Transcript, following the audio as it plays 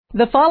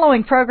The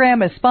following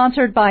program is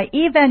sponsored by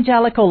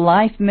Evangelical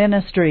Life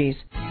Ministries.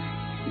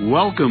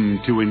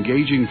 Welcome to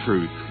Engaging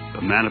Truth,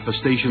 the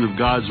manifestation of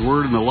God's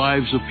Word in the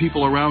lives of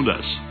people around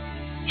us.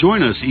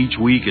 Join us each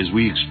week as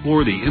we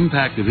explore the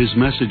impact of His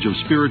message of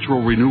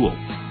spiritual renewal,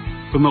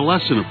 from the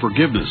lesson of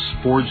forgiveness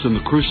forged in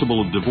the crucible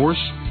of divorce,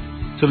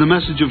 to the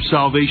message of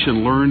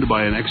salvation learned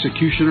by an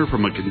executioner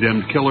from a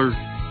condemned killer,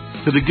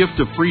 to the gift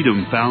of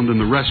freedom found in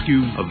the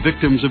rescue of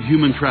victims of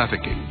human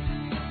trafficking.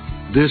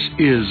 This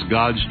is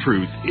God's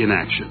Truth in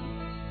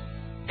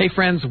action. Hey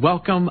friends,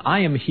 welcome. I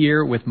am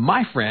here with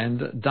my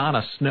friend,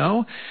 Donna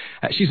Snow.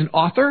 She's an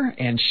author,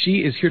 and she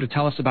is here to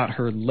tell us about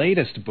her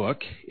latest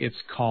book. It's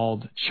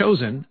called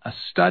Chosen, A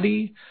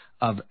Study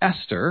of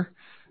Esther.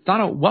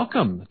 Donna,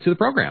 welcome to the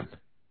program.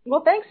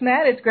 Well, thanks,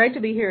 Matt. It's great to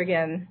be here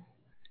again.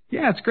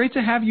 Yeah, it's great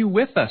to have you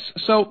with us.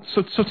 So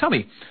tell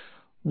me,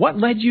 what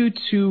led you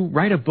to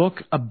write a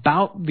book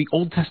about the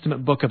Old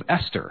Testament book of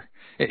Esther?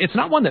 It's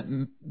not one that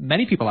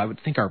many people, I would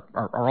think, are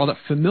all that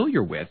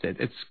familiar with.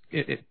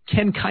 It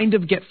can kind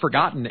of get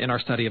forgotten in our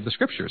study of the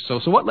Scriptures. So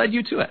what led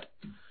you to it?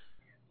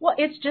 Well,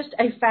 it's just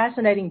a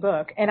fascinating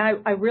book, and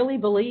I really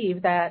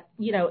believe that,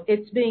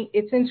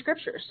 it's in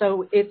Scripture,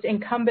 so it's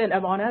incumbent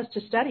upon us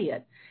to study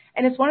it.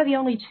 And it's one of the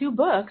only two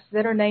books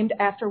that are named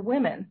after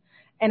women.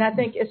 And I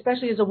think,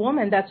 especially as a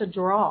woman, that's a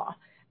draw.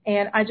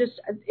 And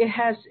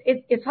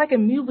it's like a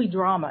movie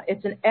drama.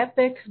 It's an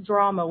epic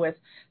drama with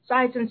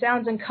sights and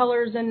sounds and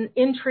colors and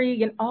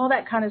intrigue and all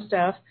that kind of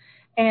stuff.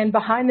 And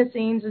behind the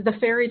scenes is the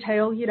fairy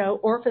tale,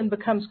 orphan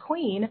becomes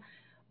queen.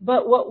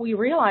 But what we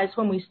realize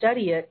when we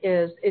study it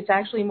is it's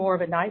actually more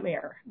of a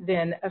nightmare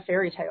than a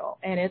fairy tale.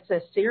 And it's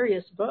a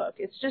serious book.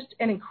 It's just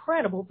an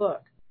incredible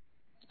book.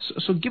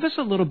 So give us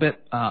a little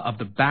bit of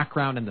the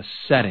background and the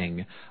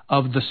setting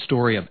of the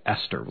story of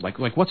Esther. Like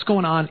what's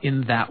going on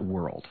in that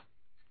world?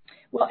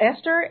 Well,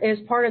 Esther is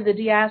part of the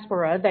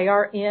diaspora. They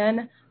are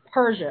in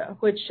Persia,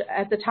 which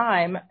at the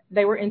time,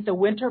 they were in the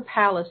winter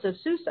palace of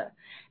Susa.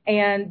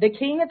 And the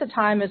king at the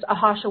time is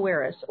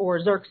Ahasuerus,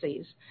 or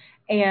Xerxes.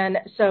 And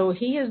so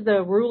he is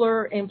the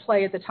ruler in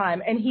play at the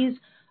time. And he's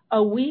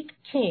a weak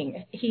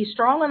king. He's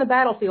strong on the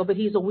battlefield, but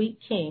he's a weak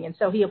king. And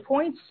so he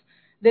appoints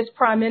this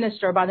prime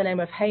minister by the name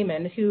of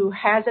Haman, who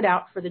has it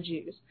out for the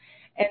Jews.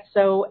 And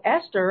so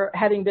Esther,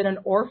 having been an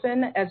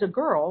orphan as a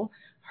girl,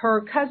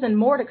 her cousin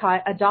Mordecai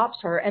adopts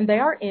her, and they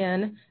are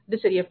in the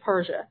city of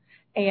Persia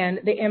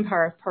and the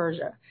empire of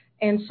Persia.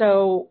 And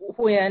so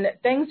when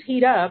things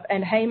heat up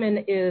and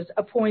Haman is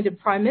appointed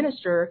prime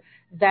minister,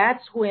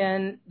 that's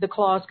when the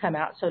claws come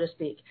out, so to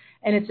speak.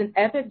 And it's an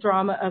epic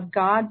drama of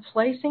God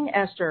placing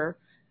Esther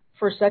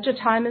for such a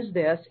time as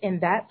this in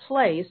that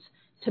place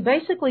to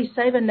basically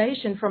save a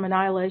nation from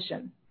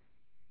annihilation.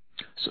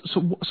 So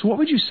what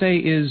would you say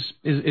is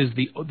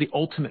the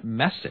ultimate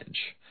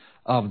message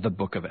of the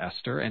book of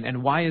Esther,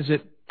 and why is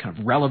it kind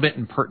of relevant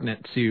and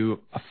pertinent to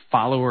a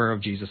follower of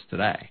Jesus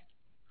today?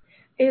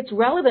 It's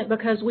relevant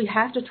because we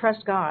have to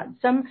trust God.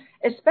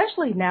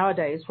 Especially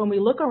nowadays, when we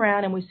look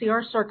around and we see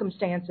our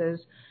circumstances,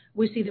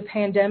 we see the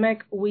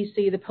pandemic, we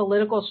see the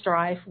political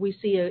strife, we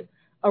see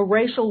a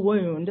racial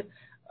wound,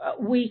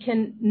 we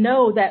can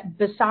know that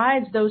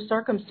besides those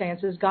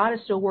circumstances, God is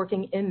still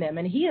working in them,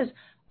 and He has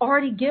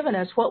already given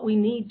us what we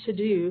need to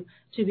do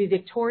to be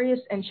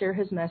victorious and share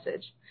His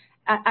message.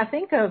 I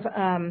think of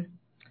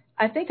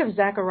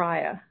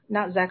Zechariah,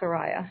 not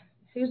Zechariah.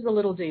 Who's the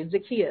little dude?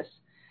 Zacchaeus.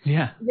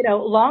 Yeah.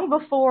 Long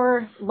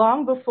before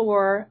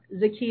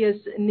Zacchaeus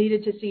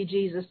needed to see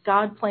Jesus,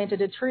 God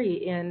planted a tree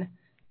in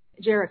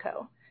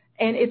Jericho.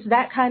 And it's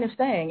that kind of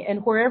thing.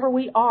 And wherever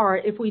we are,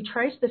 if we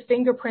trace the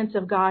fingerprints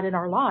of God in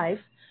our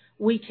life,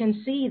 we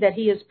can see that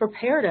He has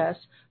prepared us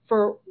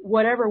for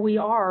whatever we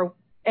are,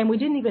 and we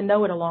didn't even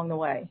know it along the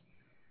way.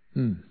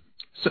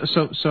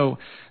 So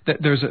that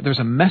there's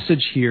a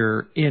message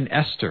here in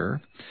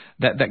Esther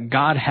that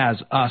God has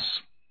us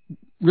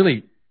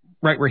really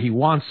right where He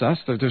wants us.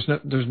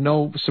 There's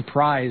no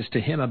surprise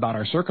to Him about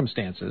our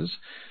circumstances,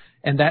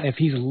 and that if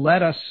He's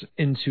led us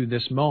into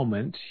this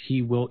moment,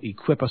 He will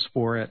equip us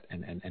for it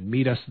and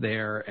meet us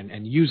there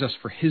and use us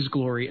for His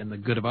glory and the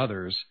good of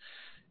others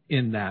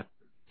in that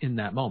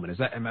moment.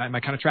 Am I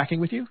kind of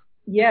tracking with you?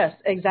 Yes,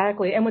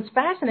 exactly. And what's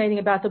fascinating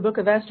about the book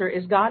of Esther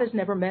is God is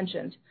never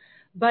mentioned.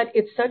 But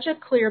it's such a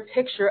clear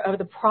picture of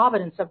the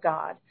providence of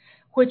God,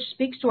 which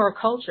speaks to our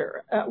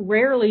culture.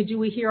 Rarely do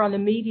we hear on the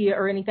media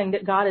or anything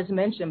that God is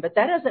mentioned, but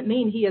that doesn't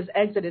mean He has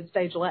exited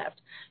stage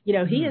left. He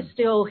is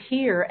still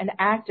here and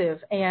active,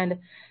 and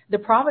the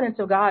providence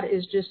of God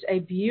is just a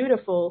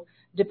beautiful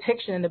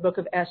depiction in the book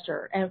of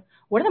Esther. And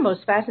one of the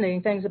most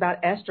fascinating things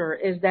about Esther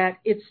is that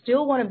it's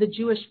still one of the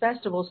Jewish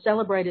festivals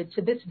celebrated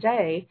to this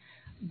day,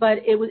 but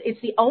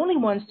it's the only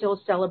one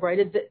still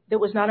celebrated that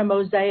was not a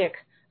Mosaic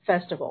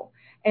festival.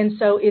 And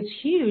so it's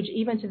huge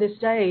even to this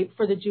day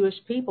for the Jewish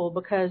people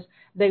because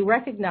they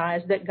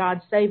recognize that God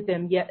saved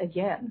them yet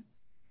again.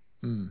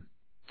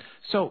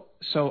 So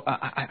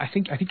I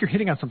think you're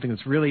hitting on something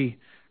that's really,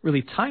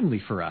 really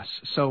timely for us.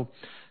 So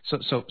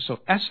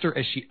Esther,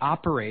 as she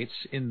operates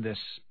in this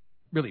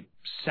really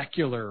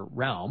secular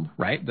realm,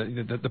 right?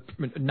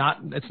 It's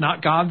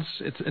not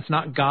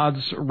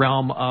God's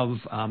realm of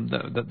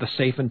the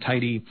safe and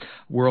tidy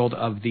world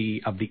of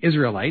the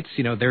Israelites.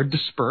 They're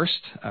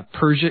dispersed.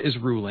 Persia is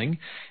ruling,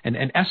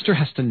 and Esther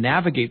has to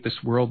navigate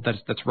this world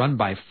that's run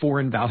by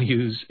foreign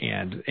values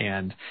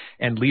and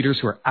leaders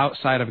who are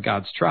outside of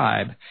God's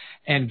tribe.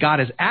 And God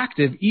is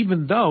active,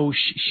 even though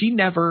she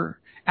never.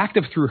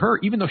 Active through her,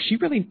 even though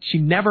she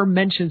never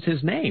mentions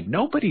his name.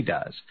 Nobody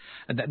does.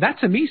 And that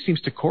to me seems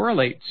to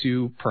correlate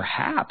to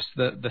perhaps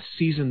the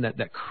season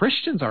that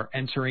Christians are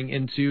entering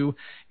into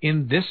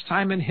in this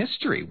time in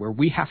history, where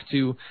we have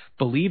to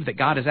believe that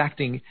God is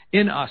acting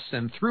in us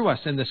and through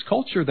us in this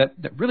culture that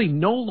really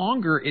no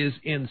longer is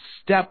in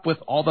step with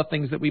all the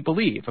things that we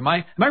believe. Am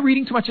I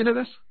reading too much into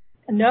this?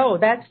 No,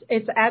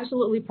 it's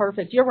absolutely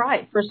perfect. You're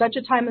right. For such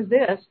a time as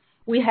this,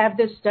 we have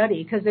this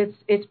study because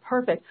it's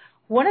perfect.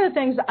 One of the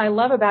things I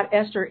love about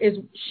Esther is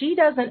she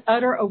doesn't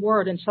utter a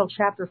word until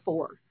chapter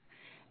 4.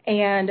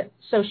 And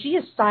so she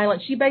is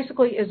silent. She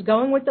basically is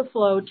going with the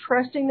flow,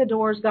 trusting the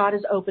doors God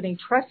is opening,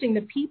 trusting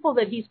the people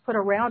that he's put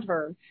around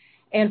her.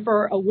 And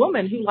for a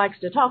woman who likes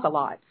to talk a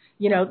lot,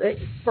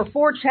 for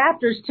 4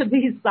 chapters to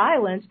be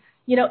silent,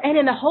 and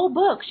in the whole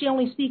book, she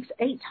only speaks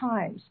 8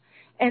 times.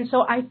 And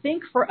so I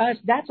think for us,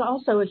 that's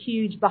also a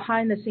huge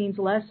behind the scenes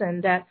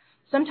lesson that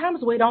sometimes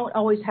we don't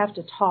always have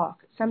to talk.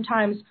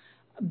 Sometimes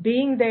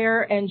being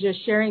there and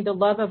just sharing the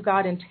love of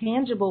God in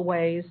tangible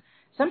ways,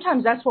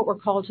 sometimes that's what we're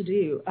called to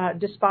do,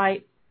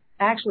 despite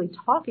actually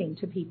talking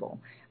to people.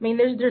 I mean,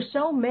 there's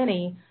so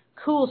many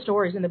cool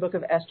stories in the book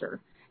of Esther.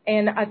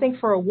 And I think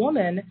for a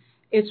woman,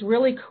 it's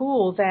really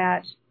cool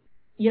that,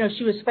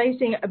 she was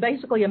facing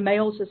basically a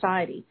male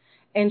society.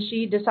 And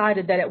she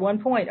decided that at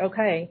one point,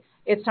 okay,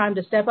 it's time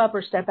to step up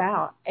or step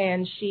out.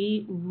 And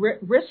she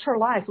risked her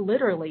life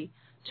literally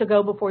to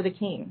go before the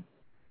king.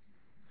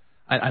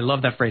 I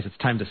love that phrase. It's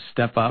time to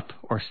step up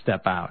or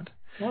step out.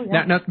 Oh,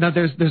 yeah. Now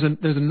there's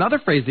another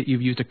phrase that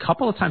you've used a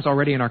couple of times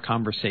already in our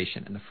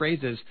conversation, and the phrase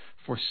is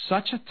 "for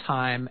such a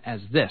time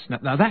as this."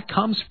 Now that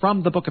comes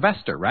from the book of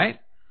Esther, right?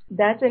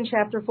 That's in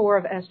chapter 4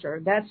 of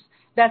Esther.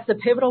 That's the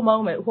pivotal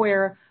moment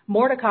where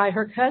Mordecai,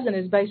 her cousin,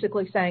 is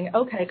basically saying,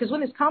 okay, because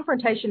when this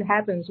confrontation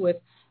happens with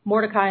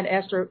Mordecai and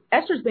Esther,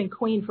 Esther's been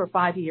queen for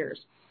 5 years,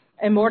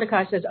 and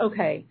Mordecai says,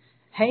 okay,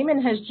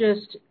 Haman has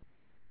just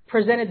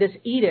presented this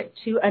edict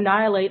to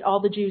annihilate all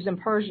the Jews in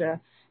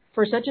Persia.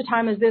 For such a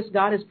time as this,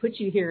 God has put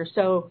you here.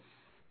 So,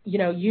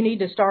 you need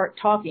to start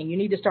talking. You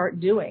need to start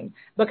doing.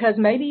 Because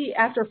maybe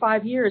after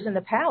 5 years in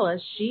the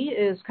palace, she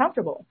is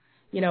comfortable,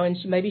 and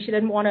maybe she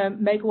doesn't want to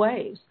make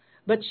waves.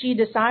 But she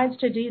decides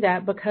to do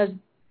that because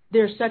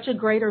there's such a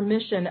greater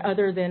mission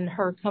other than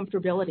her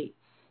comfortability.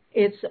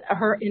 It's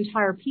her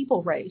entire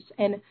people race.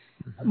 And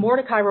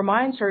Mordecai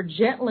reminds her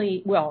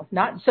gently, well,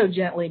 not so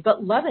gently,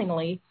 but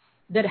lovingly,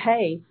 that,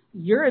 hey,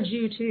 you're a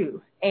Jew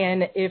too.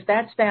 And if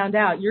that's found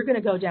out, you're going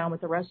to go down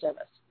with the rest of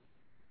us.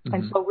 Mm-hmm.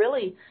 And so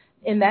really,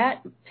 in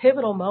that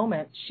pivotal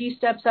moment, she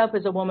steps up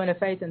as a woman of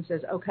faith and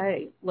says,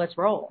 okay, let's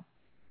roll.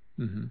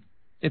 Mm-hmm.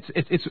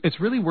 It's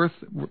really worth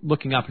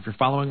looking up if you're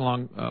following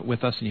along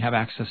with us and you have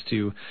access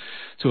to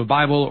a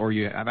Bible or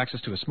you have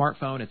access to a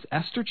smartphone. It's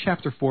Esther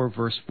chapter 4,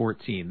 verse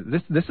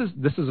 14. This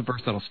is a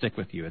verse that'll stick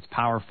with you. It's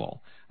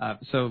powerful.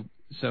 So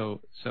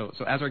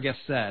as our guest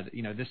said,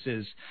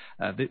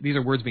 these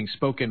are words being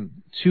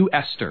spoken to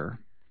Esther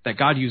that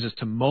God uses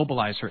to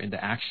mobilize her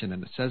into action.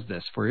 And it says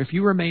this: "For if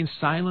you remain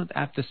silent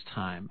at this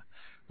time,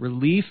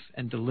 relief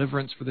and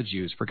deliverance for the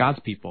Jews, for God's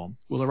people,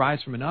 will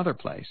arise from another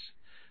place.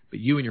 But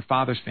you and your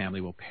father's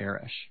family will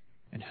perish.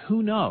 And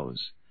who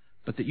knows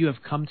but that you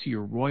have come to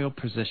your royal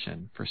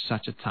position for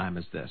such a time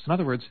as this?" In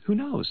other words, who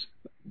knows?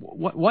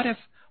 What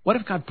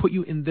if God put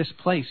you in this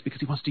place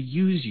because he wants to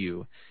use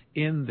you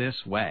in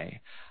this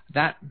way?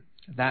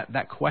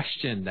 That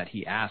question that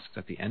he asks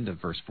at the end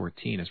of verse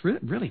 14 is really,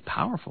 really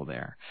powerful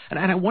there. And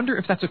I wonder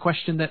if that's a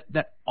question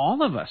that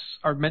all of us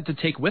are meant to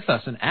take with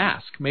us and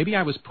ask. Maybe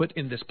I was put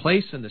in this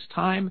place, in this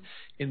time,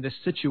 in this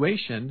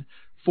situation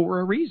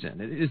for a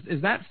reason.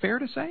 Is that fair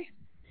to say?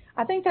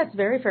 I think that's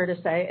very fair to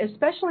say,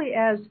 especially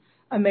as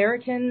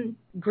American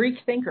Greek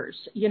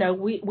thinkers.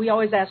 We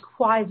always ask,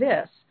 why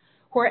this?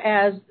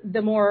 Whereas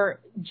the more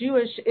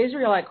Jewish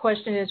Israelite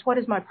question is, what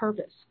is my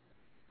purpose?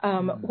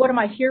 What am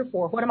I here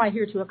for? What am I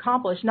here to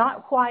accomplish?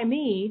 Not why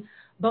me,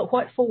 but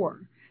what for?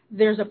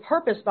 There's a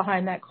purpose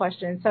behind that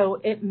question. So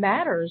it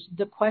matters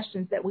the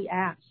questions that we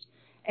ask.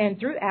 And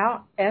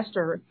throughout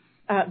Esther,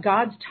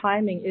 God's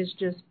timing is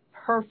just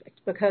perfect,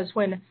 because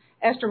when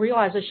Esther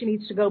realizes she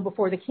needs to go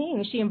before the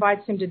king, she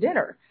invites him to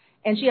dinner.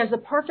 And she has the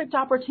perfect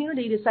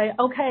opportunity to say,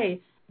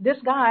 okay, this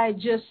guy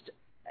just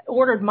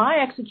ordered my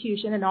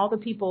execution and all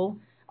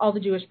the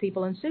Jewish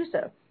people in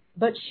Susa.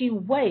 But she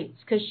waits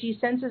because she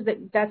senses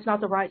that that's not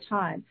the right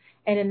time.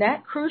 And in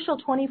that crucial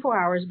 24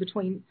 hours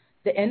between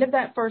the end of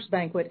that first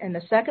banquet and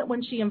the second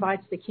one she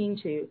invites the king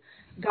to,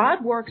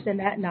 God works in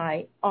that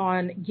night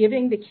on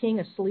giving the king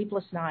a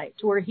sleepless night,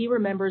 to where he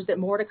remembers that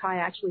Mordecai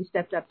actually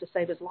stepped up to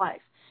save his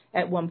life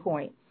at one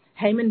point.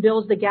 Haman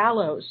builds the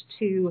gallows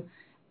to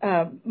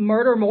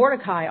murder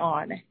Mordecai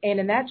on. And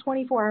in that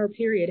 24-hour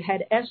period,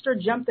 had Esther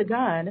jumped the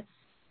gun,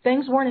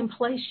 things weren't in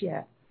place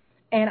yet.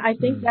 And I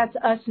think that's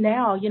us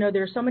now.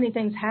 There's so many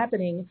things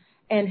happening,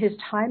 and his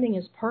timing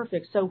is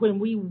perfect. So when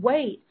we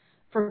wait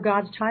for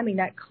God's timing,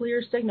 that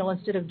clear signal,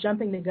 instead of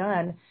jumping the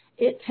gun,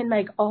 it can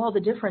make all the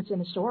difference in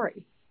the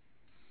story.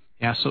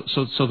 Yeah,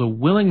 so the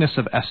willingness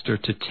of Esther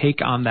to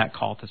take on that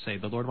call to say,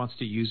 the Lord wants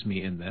to use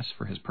me in this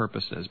for his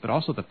purposes, but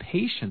also the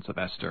patience of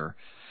Esther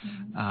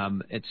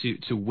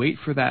to wait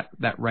for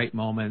that right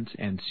moment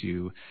and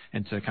to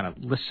kind of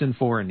listen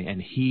for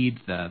and heed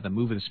the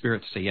move of the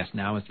Spirit to say, yes,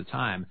 now is the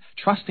time,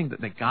 trusting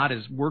that God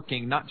is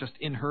working not just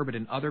in her, but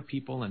in other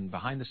people and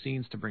behind the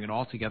scenes to bring it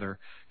all together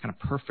kind of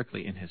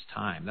perfectly in his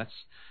time. That's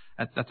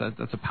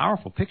a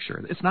powerful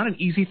picture. It's not an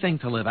easy thing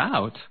to live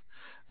out,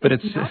 but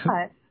it's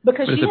not.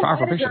 Because she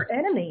invited her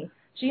enemy.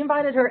 She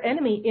invited her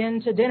enemy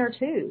into dinner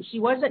too. She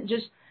wasn't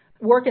just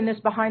working this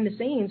behind the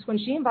scenes. When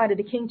she invited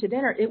the king to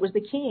dinner, it was the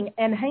king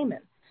and Haman,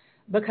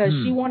 because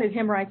she wanted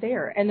him right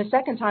there. And the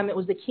second time, it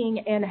was the king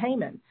and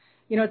Haman.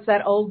 It's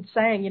that old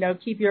saying,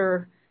 keep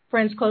your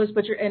friends close,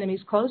 but your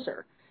enemies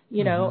closer.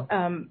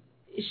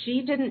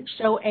 She didn't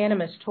show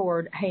animus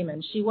toward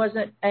Haman. She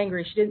wasn't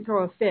angry. She didn't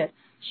throw a fit.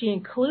 She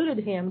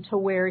included him to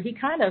where he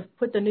kind of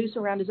put the noose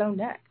around his own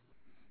neck.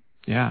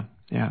 Yeah.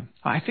 Yeah,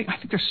 I think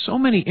there's so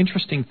many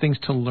interesting things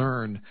to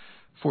learn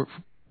for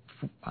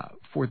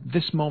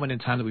this moment in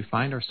time that we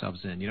find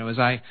ourselves in.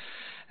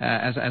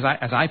 As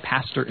I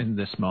pastor in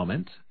this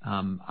moment,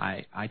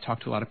 I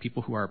talk to a lot of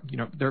people who are,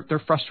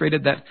 they're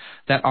frustrated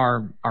that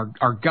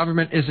our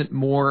government isn't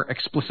more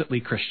explicitly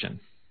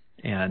Christian.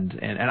 And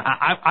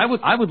I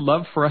would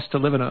love for us to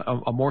live in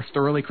a more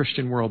thoroughly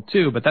Christian world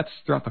too, but that's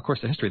throughout the course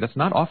of history. That's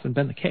not often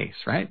been the case,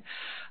 right?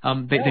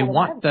 They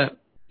want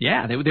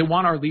they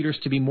want our leaders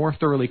to be more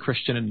thoroughly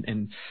Christian,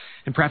 and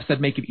perhaps that'd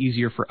make it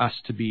easier for us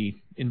to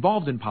be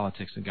involved in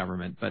politics and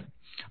government.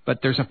 But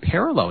there's a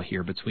parallel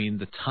here between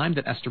the time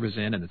that Esther was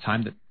in and the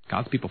time that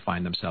God's people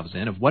find themselves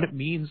in, of what it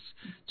means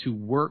to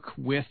work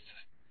with,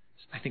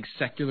 I think,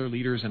 secular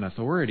leaders and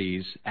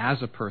authorities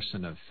as a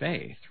person of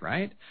faith,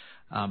 right?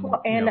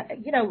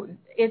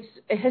 It's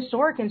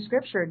historic in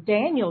Scripture.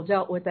 Daniel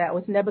dealt with that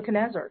with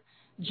Nebuchadnezzar.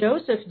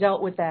 Joseph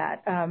dealt with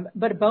that,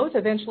 but both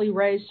eventually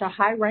raised to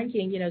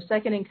high-ranking,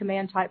 second in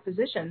command type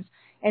positions.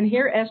 And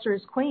here Esther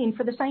is queen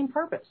for the same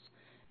purpose,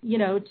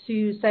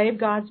 to save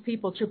God's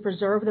people, to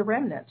preserve the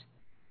remnant.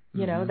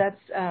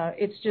 That's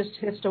it's just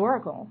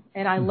historical,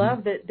 and I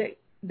love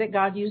that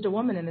God used a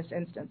woman in this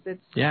instance. It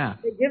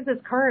gives us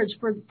courage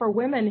for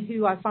women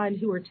who I find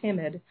who are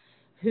timid,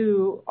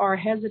 who are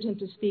hesitant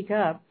to speak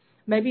up.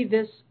 Maybe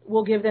this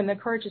will give them the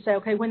courage to say,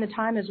 okay, when the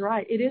time is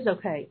right, it is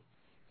okay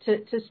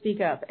to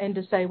speak up and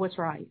to say what's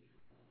right.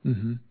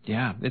 Mm-hmm.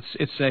 Yeah,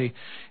 it's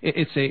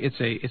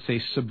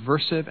a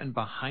subversive and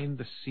behind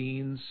the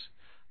scenes,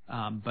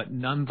 but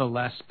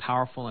nonetheless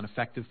powerful and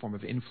effective form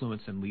of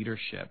influence and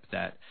leadership.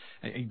 That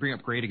you bring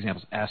up great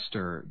examples: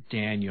 Esther,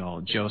 Daniel,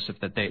 Joseph,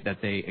 that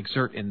they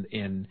exert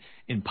in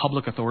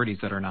public authorities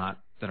that are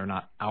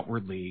not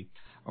outwardly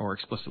or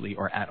explicitly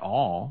or at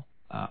all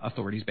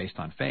authorities based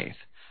on faith.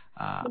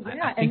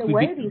 And the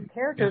way these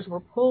characters were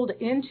pulled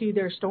into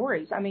their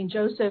stories. I mean,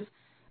 Joseph,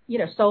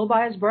 sold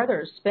by his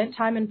brothers, spent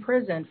time in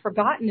prison,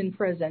 forgotten in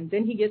prison.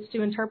 Then he gets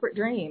to interpret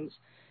dreams.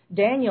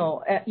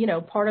 Daniel,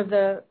 part of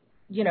the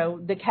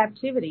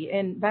captivity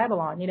in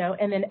Babylon,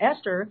 and then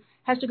Esther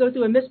has to go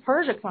through a Miss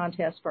Persia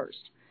contest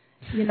first,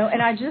 and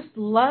I just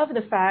love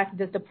the fact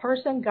that the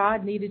person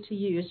God needed to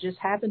use just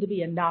happened to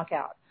be a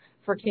knockout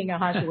for King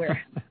Ahasuerus.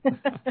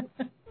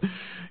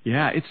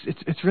 Yeah,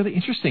 it's really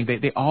interesting.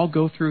 They all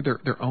go through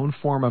their own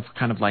form of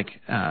kind of like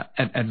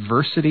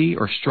adversity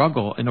or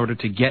struggle in order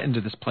to get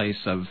into this place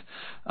of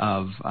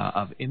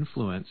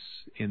influence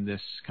in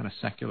this kind of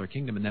secular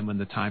kingdom, and then when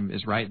the time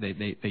is right,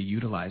 they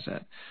utilize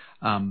it.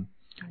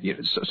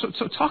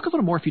 So talk a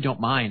little more, if you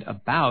don't mind,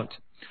 about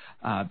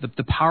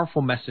the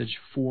powerful message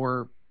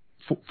for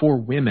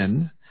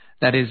women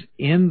that is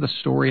in the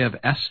story of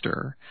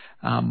Esther.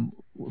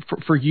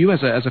 For you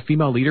as a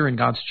female leader in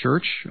God's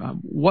church,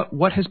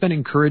 what has been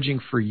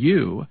encouraging for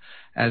you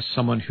as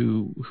someone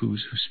who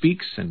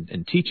speaks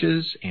and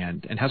teaches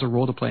and has a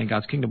role to play in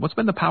God's kingdom? What's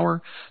been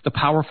the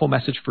powerful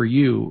message for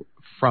you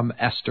from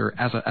Esther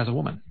as a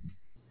woman?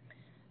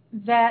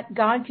 That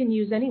God can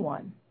use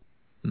anyone.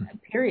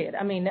 Period.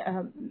 I mean,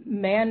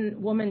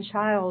 man, woman,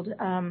 child,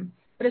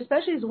 but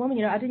especially as a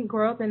woman. I didn't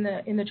grow up in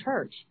the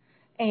church,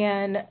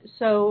 and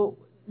so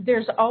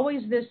there's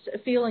always this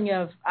feeling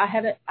of I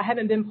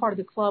haven't been part of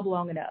the club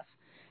long enough.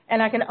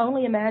 And I can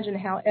only imagine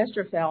how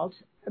Esther felt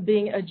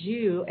being a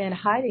Jew and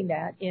hiding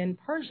that in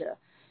Persia,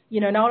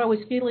 not always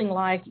feeling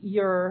like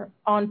you're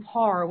on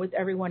par with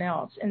everyone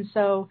else. And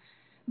so,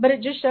 but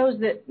it just shows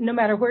that no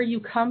matter where you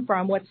come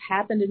from, what's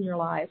happened in your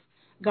life,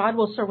 God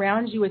will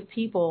surround you with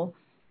people,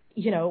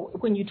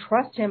 when you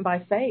trust him by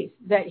faith,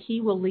 that he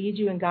will lead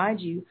you and guide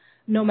you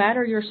no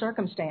matter your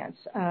circumstance,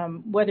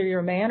 whether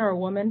you're a man or a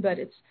woman. But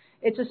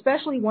it's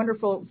especially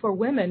wonderful for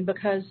women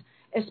because,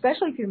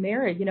 especially if you're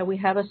married, we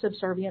have a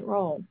subservient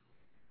role.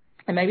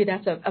 and maybe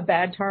that's a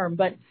bad term,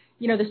 but,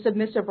 the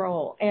submissive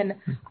role. And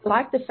I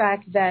like the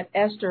fact that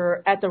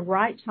Esther, at the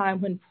right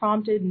time when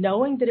prompted,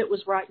 knowing that it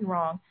was right and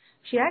wrong,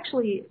 she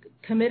actually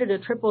committed a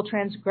triple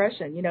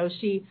transgression.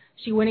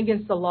 She went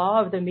against the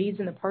law of the Medes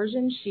and the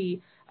Persians.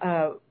 She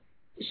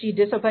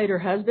disobeyed her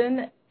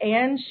husband,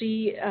 and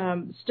she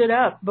stood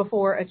up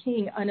before a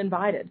king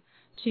uninvited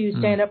to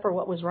stand up for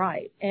what was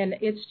right. And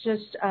it's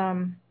just,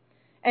 and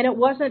it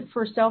wasn't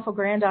for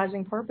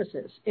self-aggrandizing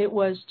purposes. It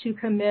was to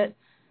commit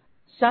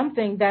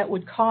something that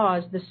would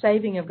cause the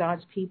saving of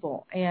God's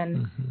people.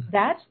 And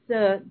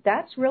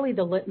that's really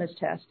the litmus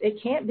test.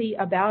 It can't be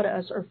about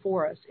us or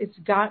for us. It's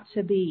got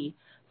to be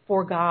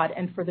for God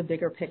and for the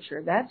bigger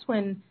picture. That's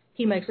when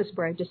he makes us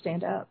brave to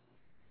stand up.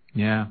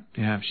 Yeah.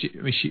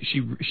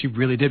 She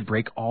really did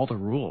break all the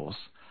rules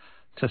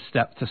to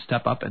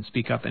step up and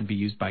speak up and be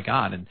used by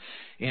God.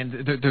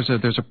 And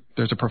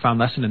there's a profound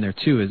lesson in there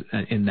too,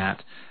 in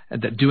that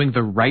doing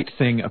the right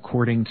thing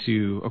according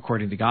to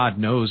God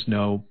knows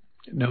no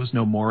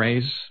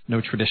mores,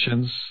 no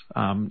traditions,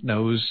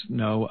 knows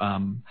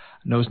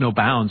no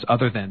bounds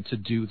other than to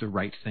do the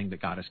right thing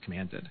that God has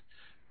commanded.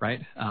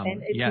 Right?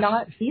 And it's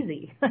not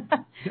easy.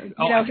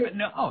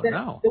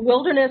 No. The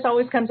wilderness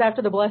always comes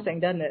after the blessing,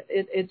 doesn't it?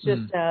 It's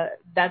just,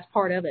 that's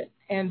part of it.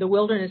 And the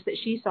wilderness that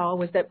she saw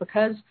was that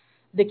because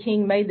the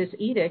king made this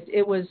edict,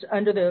 it was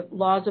under the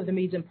laws of the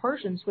Medes and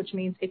Persians, which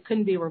means it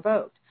couldn't be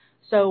revoked.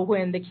 So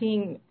when the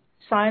king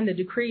signed the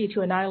decree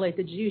to annihilate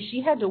the Jews,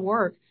 she had to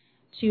work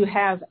to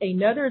have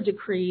another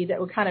decree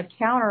that would kind of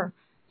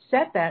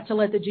counterset that, to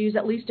let the Jews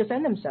at least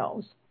defend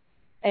themselves.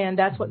 And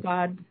that's what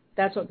God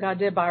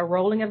did by a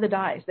rolling of the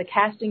dice, the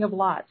casting of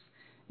lots.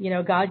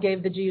 God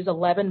gave the Jews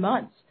 11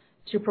 months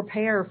to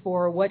prepare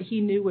for what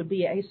he knew would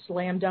be a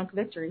slam dunk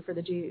victory for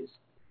the Jews.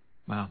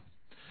 Wow.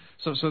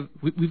 So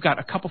we've got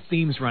a couple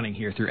themes running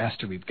here through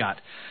Esther. We've got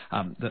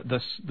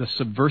the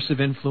subversive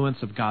influence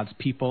of God's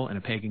people in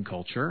a pagan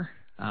culture.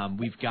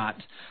 We've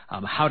got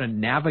how to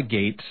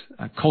navigate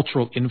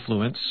cultural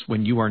influence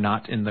when you are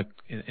not in the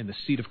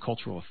seat of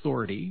cultural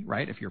authority,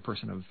 right? If you're a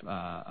person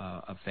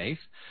of faith.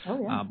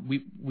 Oh, yeah.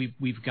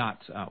 We've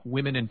got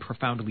women in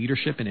profound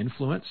leadership and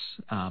influence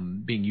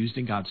being used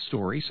in God's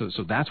story.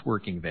 So that's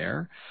working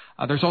there.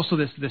 There's also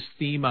this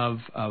theme of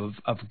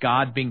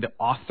God being the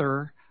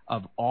author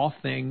of all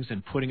things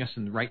and putting us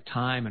in the right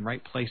time and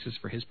right places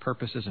for his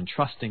purposes, and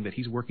trusting that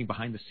he's working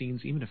behind the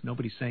scenes even if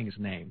nobody's saying his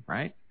name,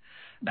 right?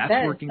 That's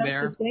working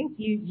there.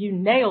 You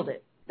nailed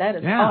it. That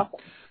is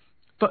awesome.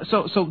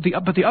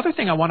 But the other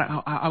thing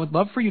I would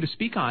love for you to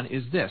speak on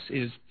is this: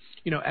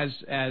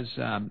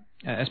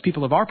 as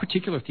people of our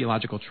particular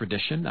theological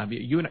tradition,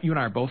 you and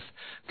I are both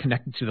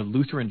connected to the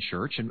Lutheran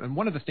Church, and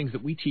one of the things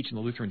that we teach in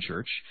the Lutheran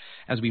Church,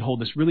 as we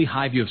hold this really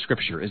high view of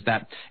Scripture, is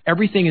that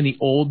everything in the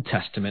Old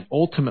Testament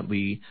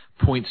ultimately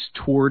points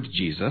toward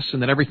Jesus,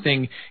 and that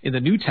everything in the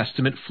New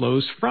Testament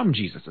flows from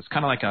Jesus. It's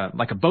kind of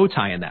like a bow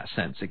tie in that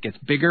sense. It gets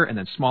bigger and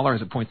then smaller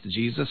as it points to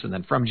Jesus, and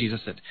then from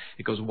Jesus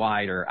it goes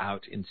wider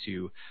out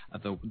into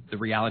the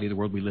reality of the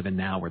world we live in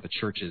now, where the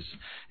church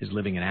is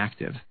living and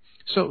active.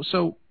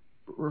 So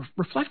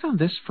reflect on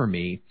this for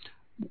me.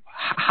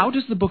 How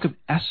does the book of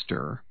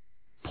Esther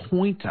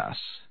point us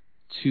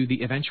to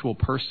the eventual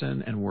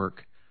person and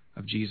work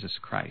of Jesus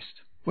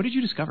Christ? What did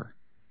you discover?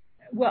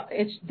 Well,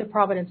 it's the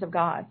providence of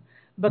God,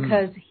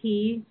 because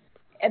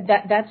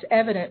that's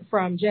evident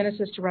from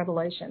Genesis to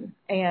Revelation,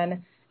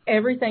 and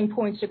everything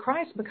points to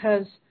Christ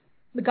because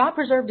God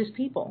preserved his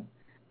people,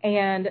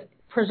 and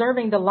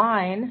preserving the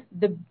line,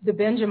 the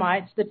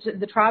Benjamites,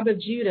 the tribe of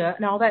Judah,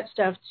 and all that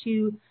stuff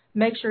to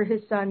make sure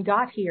his son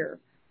got here,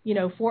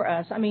 for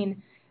us. I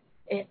mean,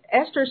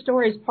 Esther's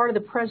story is part of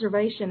the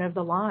preservation of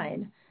the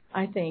line,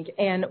 I think.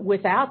 And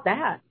without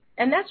that,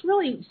 and that's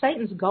really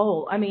Satan's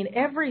goal. I mean,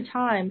 every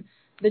time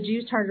the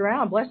Jews turned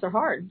around, bless their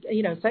heart,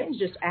 Satan's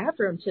just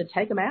after them to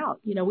take them out.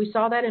 We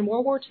saw that in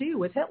World War II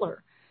with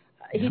Hitler.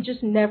 He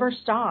just never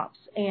stops.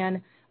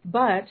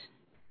 But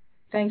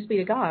thanks be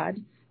to God,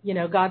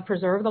 God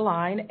preserved the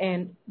line,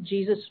 and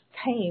Jesus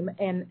came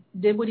and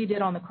did what he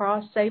did on the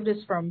cross, saved us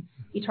from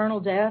eternal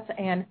death,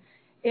 and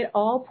it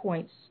all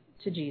points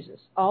to Jesus,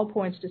 all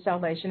points to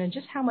salvation and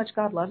just how much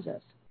God loves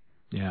us.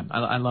 Yeah,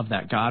 I love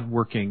that. God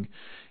working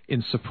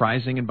in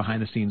surprising and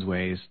behind-the-scenes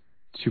ways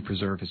to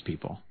preserve his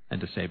people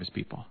and to save his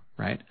people,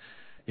 right?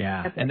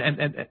 Yeah,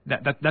 and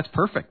that's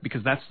perfect,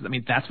 because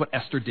that's what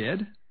Esther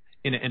did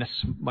in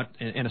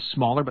a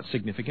smaller but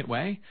significant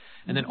way,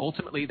 and then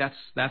ultimately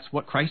that's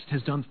what Christ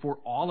has done for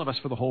all of us,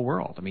 for the whole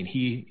world. I mean,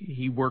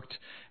 he worked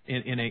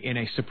in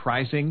a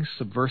surprising,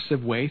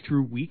 subversive way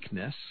through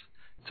weakness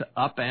to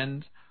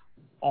upend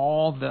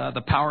all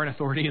the power and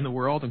authority in the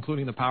world,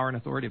 including the power and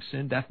authority of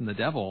sin, death, and the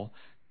devil,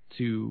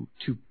 to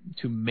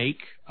make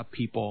a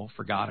people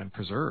for God and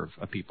preserve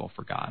a people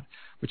for God,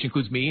 which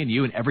includes me and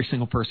you and every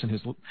single person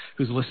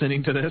who's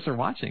listening to this or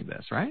watching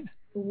this, right?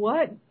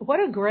 What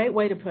a great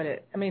way to put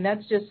it. I mean,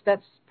 that's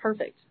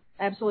perfect.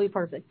 Absolutely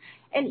perfect.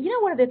 And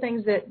one of the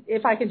things that,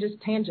 if I can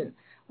just tangent,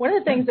 one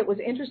of the things that was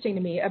interesting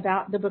to me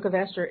about the book of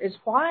Esther is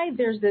why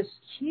there's this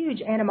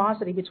huge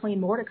animosity between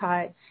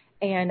Mordecai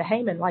and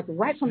Haman, like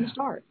right from the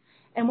start.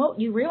 And what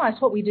you realize,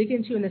 what we dig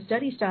into in the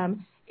study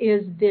time,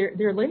 is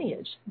their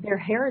lineage, their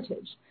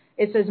heritage.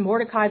 It says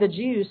Mordecai the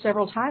Jew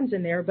several times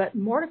in there, but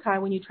Mordecai,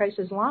 when you trace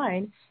his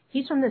line,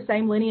 he's from the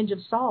same lineage of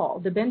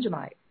Saul, the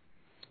Benjamite.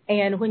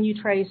 And when you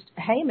traced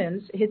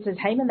Haman's, it says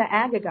Haman the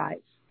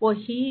Agagite. Well,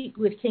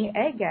 with King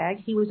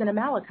Agag, he was an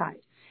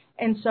Amalekite.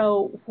 And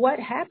so what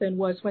happened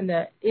was when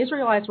the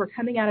Israelites were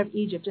coming out of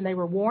Egypt and they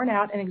were worn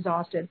out and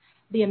exhausted,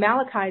 the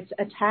Amalekites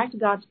attacked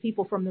God's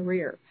people from the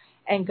rear.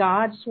 And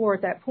God swore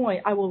at that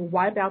point, I will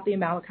wipe out the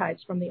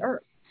Amalekites from the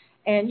earth.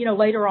 And,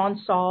 later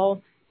on,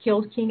 Saul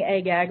killed King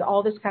Agag,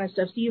 all this kind of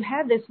stuff. So you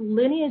have this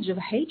lineage of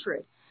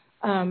hatred.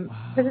 Because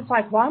it's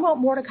like, why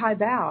won't Mordecai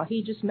bow?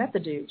 He just met the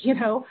dude,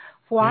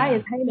 Why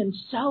is Haman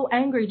so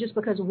angry just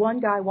because one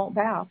guy won't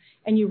bow?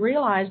 And you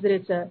realize that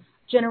it's a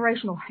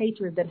generational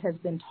hatred that has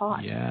been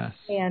taught. Yes.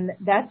 And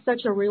that's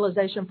such a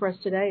realization for us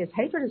today, is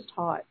hatred is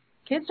taught.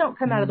 Kids don't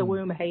come out of the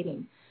womb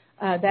hating.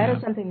 That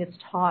is something that's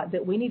taught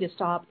that we need to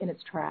stop in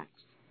its tracks.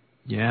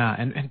 Yeah,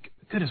 and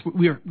goodness,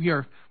 we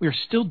are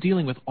still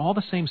dealing with all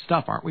the same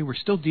stuff, aren't we? We're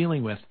still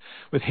dealing with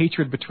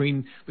hatred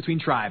between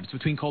tribes,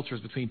 between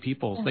cultures, between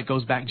peoples that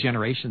goes back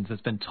generations.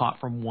 That's been taught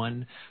from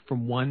one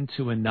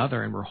to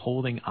another, and we're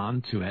holding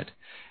on to it.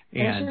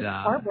 And it's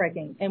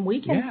heartbreaking. And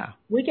we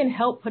can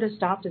help put a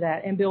stop to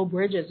that and build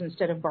bridges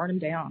instead of burn them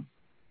down.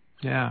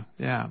 Yeah.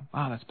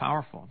 Wow, that's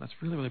powerful. That's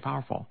really, really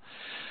powerful.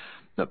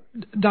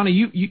 Donna,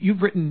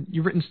 you've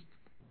written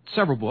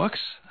several books.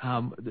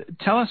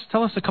 Tell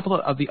us a couple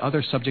of the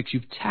other subjects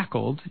you've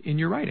tackled in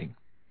your writing.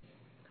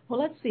 Well,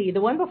 let's see.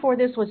 The one before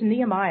this was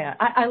Nehemiah.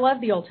 I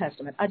love the Old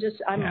Testament. I'm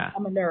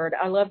a nerd.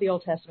 I love the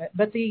Old Testament.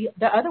 But the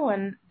other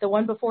one, the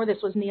one before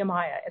this was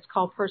Nehemiah. It's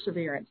called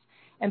Perseverance.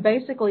 And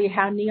basically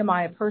how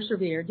Nehemiah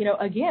persevered,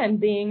 again,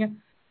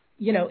 being,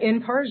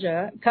 in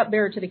Persia,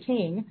 cupbearer to the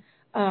king,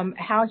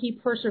 how he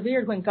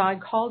persevered when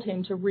God called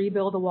him to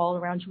rebuild the wall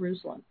around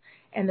Jerusalem.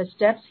 And the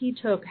steps he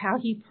took, how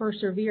he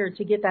persevered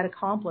to get that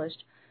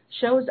accomplished,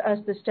 shows us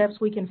the steps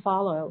we can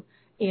follow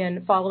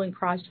in following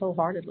Christ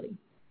wholeheartedly.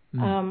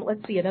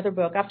 Let's see, another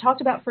book. I've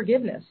talked about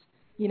forgiveness,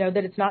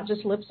 that it's not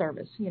just lip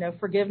service,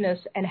 forgiveness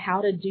and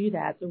how to do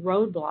that, the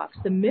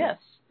roadblocks, the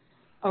myths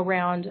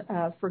around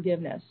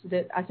forgiveness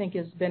that I think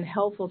has been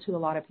helpful to a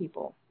lot of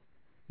people.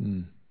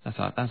 That's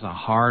a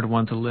hard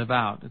one to live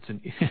out.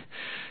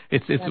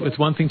 It's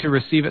one thing to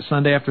receive it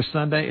Sunday after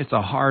Sunday. It's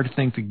a hard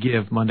thing to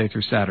give Monday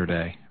through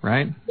Saturday,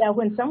 right? Yeah,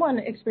 when someone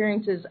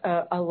experiences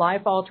a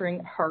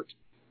life-altering hurt,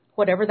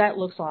 whatever that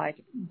looks like,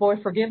 boy,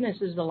 forgiveness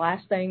is the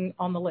last thing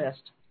on the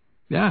list.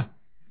 Yeah,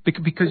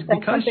 because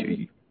that's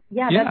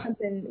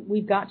something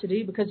we've got to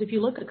do. Because if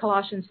you look at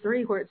Colossians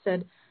 3, where it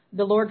said,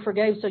 the Lord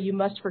forgave, so you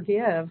must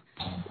forgive,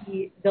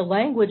 the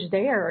language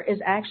there is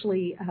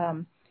actually,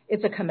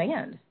 it's a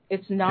command.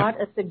 It's not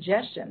a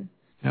suggestion.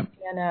 Yep.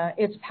 And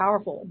it's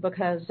powerful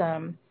because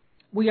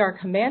we are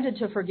commanded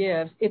to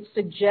forgive. It's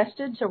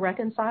suggested to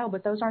reconcile,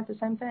 but those aren't the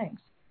same things.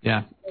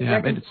 Yeah.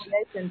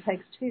 Reconciliation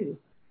takes two.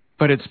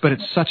 But it's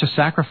such a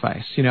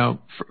sacrifice.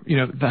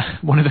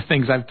 One of the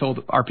things I've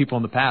told our people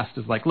in the past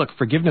is like, look,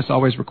 forgiveness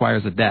always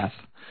requires a death.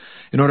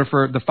 In order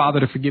for the Father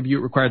to forgive you,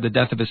 it required the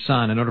death of His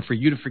Son. In order for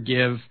you to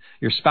forgive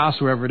your spouse,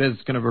 whoever it is,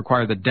 it's going to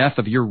require the death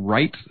of your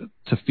right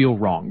to feel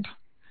wronged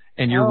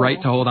and your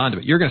right to hold on to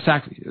it. You're going to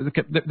sacrifice.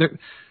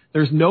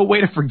 There's no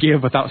way to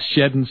forgive without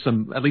shedding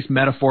some, at least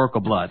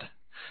metaphorical blood.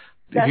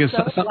 Because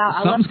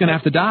something's going to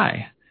have to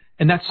die.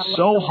 And that's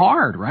so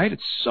hard, right?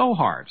 It's so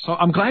hard. So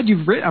I'm glad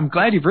you've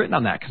written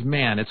on that, because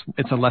man,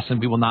 it's a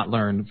lesson we will not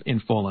learn in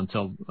full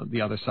until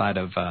the other side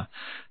of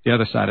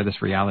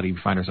this reality we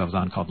find ourselves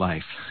on called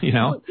life.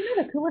 Well,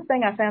 the coolest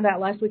thing I found out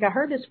last week, I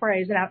heard this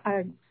phrase, and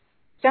I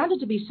found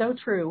it to be so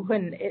true.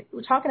 When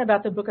we're talking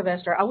about the Book of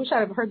Esther, I wish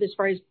I'd have heard this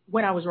phrase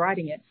when I was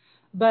writing it.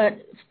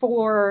 But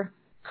for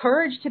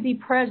courage to be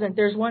present,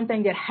 there's one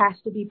thing that has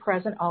to be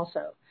present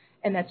also,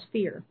 and that's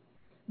fear.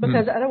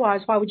 Because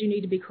otherwise, why would you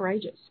need to be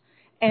courageous?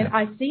 And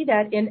I see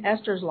that in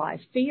Esther's life.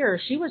 Fear,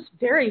 she was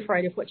very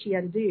afraid of what she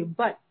had to do,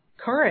 but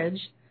courage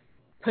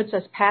puts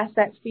us past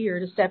that fear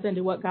to step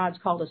into what God's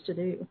called us to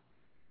do.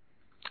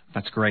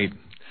 That's great.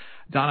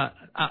 Donna,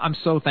 I'm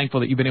so thankful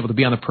that you've been able to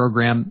be on the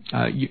program.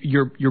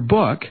 Your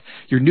book,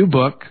 your new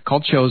book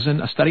called Chosen,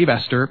 A Study of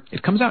Esther,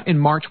 it comes out in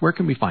March. Where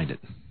can we find it?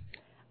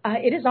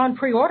 It is on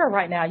pre-order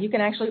right now. You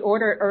can actually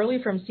order it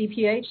early from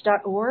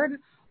cph.org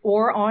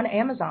or on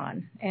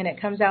Amazon, and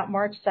it comes out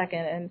March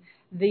 2nd. And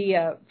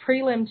the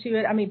prelim to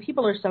it,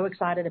 people are so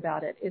excited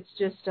about it. It's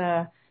just,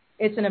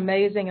 it's an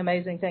amazing,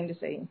 amazing thing to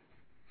see.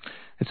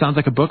 It sounds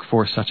like a book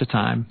for such a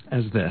time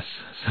as this.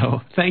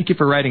 So thank you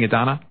for writing it,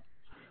 Donna.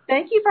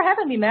 Thank you for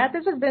having me, Matt.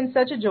 This has been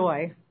such a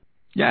joy.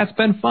 Yeah, it's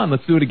been fun.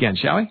 Let's do it again,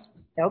 shall we?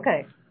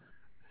 Okay.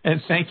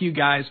 And thank you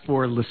guys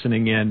for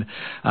listening in.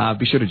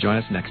 Be sure to join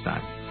us next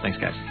time. Thanks,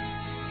 guys.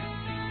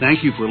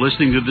 Thank you for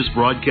listening to this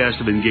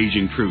broadcast of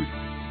Engaging Truth.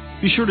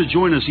 Be sure to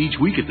join us each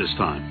week at this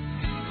time.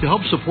 To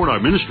help support our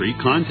ministry,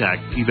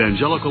 contact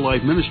Evangelical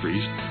Life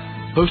Ministries,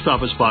 Post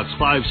Office Box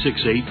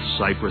 568,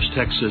 Cypress,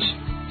 Texas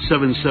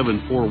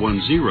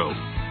 77410,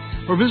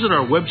 or visit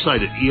our website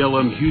at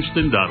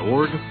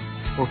elmhouston.org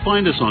or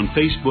find us on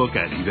Facebook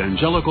at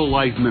Evangelical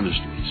Life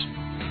Ministries.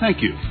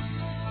 Thank you.